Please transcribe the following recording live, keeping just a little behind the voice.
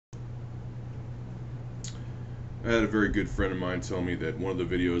I had a very good friend of mine tell me that one of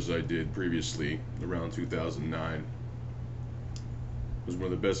the videos I did previously, around 2009, was one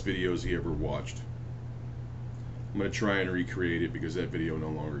of the best videos he ever watched. I'm going to try and recreate it because that video no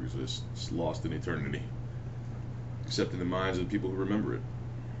longer exists. It's lost in eternity, except in the minds of the people who remember it.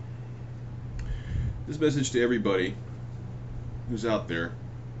 This message to everybody who's out there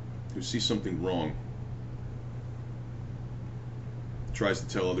who sees something wrong, tries to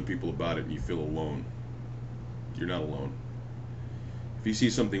tell other people about it, and you feel alone. You're not alone. If you see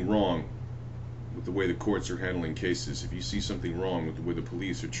something wrong with the way the courts are handling cases, if you see something wrong with the way the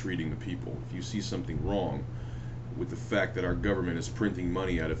police are treating the people, if you see something wrong with the fact that our government is printing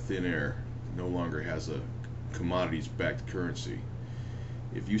money out of thin air, no longer has a commodities-backed currency,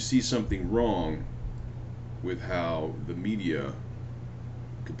 if you see something wrong with how the media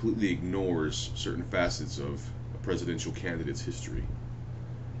completely ignores certain facets of a presidential candidate's history,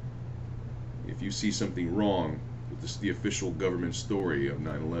 if you see something wrong with the official government story of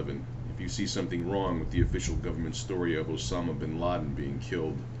 9/11, if you see something wrong with the official government story of Osama bin Laden being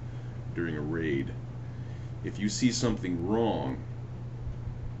killed during a raid, if you see something wrong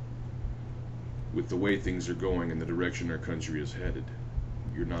with the way things are going and the direction our country is headed,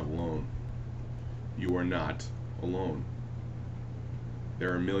 you're not alone. You are not alone.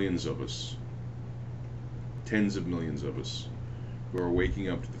 There are millions of us, tens of millions of us, who are waking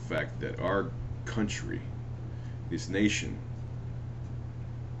up to the fact that our country, this nation,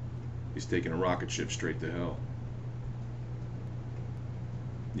 is taking a rocket ship straight to hell.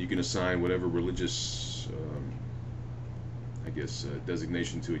 You can assign whatever religious,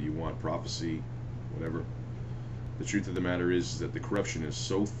 designation to it you want, prophecy, whatever. The truth of the matter is that the corruption is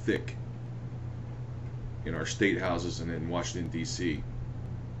so thick in our state houses and in Washington, D.C.,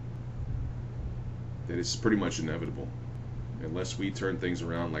 that it's pretty much inevitable, unless we turn things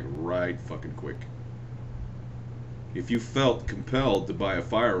around like right fucking quick. If you felt compelled to buy a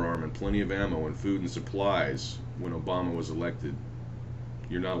firearm and plenty of ammo and food and supplies when Obama was elected,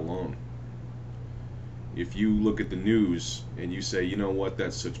 you're not alone. If you look at the news and you say, you know what,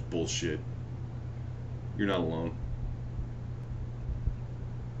 that's such bullshit, you're not alone.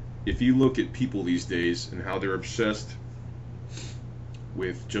 If you look at people these days and how they're obsessed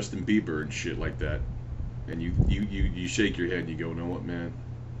with Justin Bieber and shit like that, and you shake your head and you go, know what, man?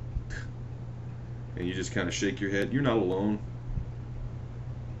 And you just kind of shake your head, you're not alone.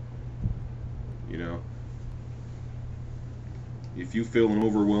 You know? If you feel an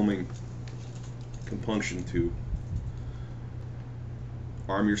overwhelming compunction to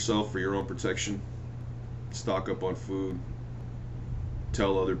arm yourself for your own protection, stock up on food,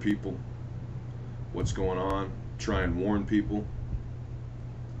 tell other people what's going on, try and warn people,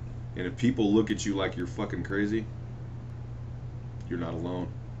 and if people look at you like you're fucking crazy, you're not alone.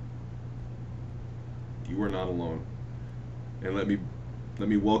 You are not alone. And let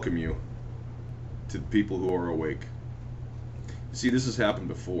me welcome you to the people who are awake. You see, this has happened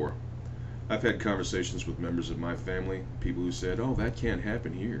before. I've had conversations with members of my family, people who said, oh, that can't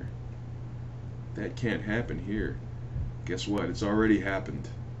happen here. That can't happen here. Guess what? It's already happened.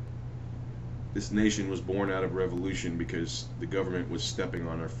 This nation was born out of revolution because the government was stepping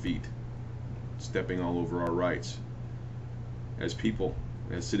on our feet, stepping all over our rights as people,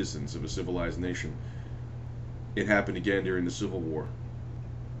 as citizens of a civilized nation. It happened again during the Civil War.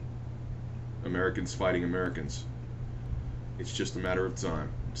 Americans fighting Americans. It's just a matter of time.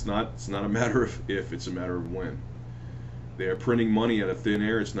 It's not a matter of if, it's a matter of when. They are printing money out of thin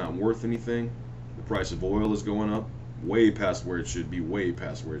air. It's not worth anything. The price of oil is going up way past where it should be, way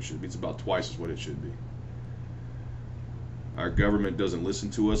past where it should be. It's about twice as what it should be. Our government doesn't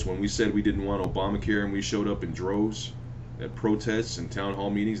listen to us. When we said we didn't want Obamacare and we showed up in droves at protests and town hall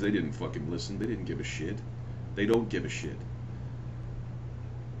meetings, they didn't fucking listen. They didn't give a shit. They don't give a shit.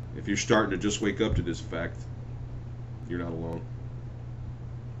 If you're starting to just wake up to this fact, you're not alone.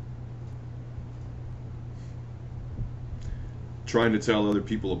 Trying to tell other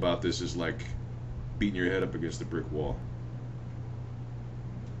people about this is like beating your head up against a brick wall.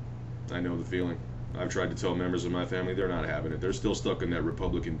 I know the feeling. I've tried to tell members of my family, they're not having it. They're still stuck in that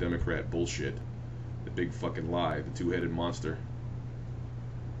Republican Democrat bullshit. The big fucking lie, the two-headed monster.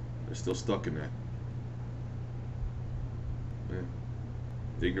 They're still stuck in that.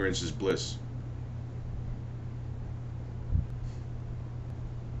 Yeah. Ignorance is bliss.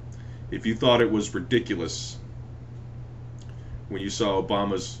 If you thought it was ridiculous when you saw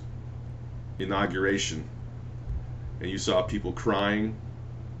Obama's inauguration and you saw people crying,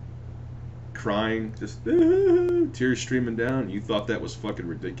 just tears streaming down, you thought that was fucking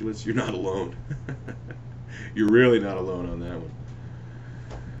ridiculous, you're not alone. You're really not alone on that one.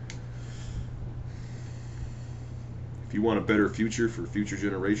 If you want a better future for future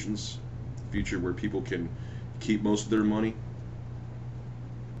generations, a future where people can keep most of their money,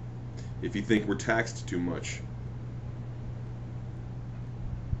 if you think we're taxed too much,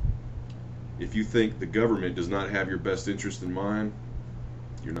 if you think the government does not have your best interest in mind,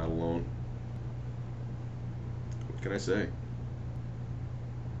 you're not alone. What can I say?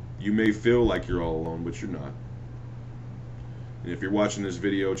 You may feel like you're all alone, but you're not. And if you're watching this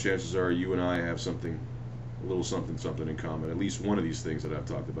video, chances are you and I have something, a little something in common. At least one of these things that I've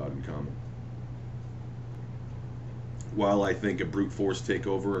talked about in common. While I think a brute force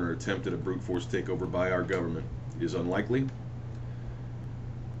takeover or attempt at a brute force takeover by our government is unlikely,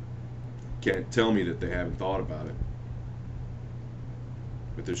 can't tell me that they haven't thought about it.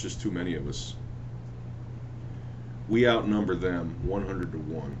 But there's just too many of us. We outnumber them 100 to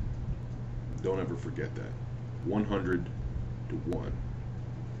 1. Don't ever forget that. 100 to 1.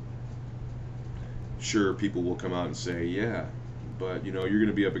 Sure, people will come out and say, yeah, but you know, you're going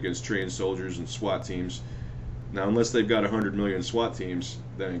to be up against trained soldiers and SWAT teams. Now, unless they've got 100 million SWAT teams,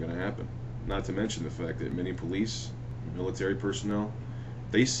 that ain't going to happen. Not to mention the fact that many police, military personnel,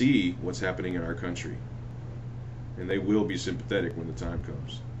 they see what's happening in our country. And they will be sympathetic when the time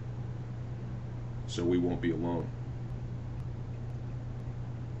comes. So we won't be alone.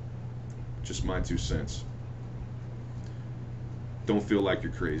 Just my 2 cents. Don't feel like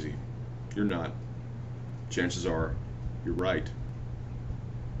you're crazy. You're not. Chances are, you're right.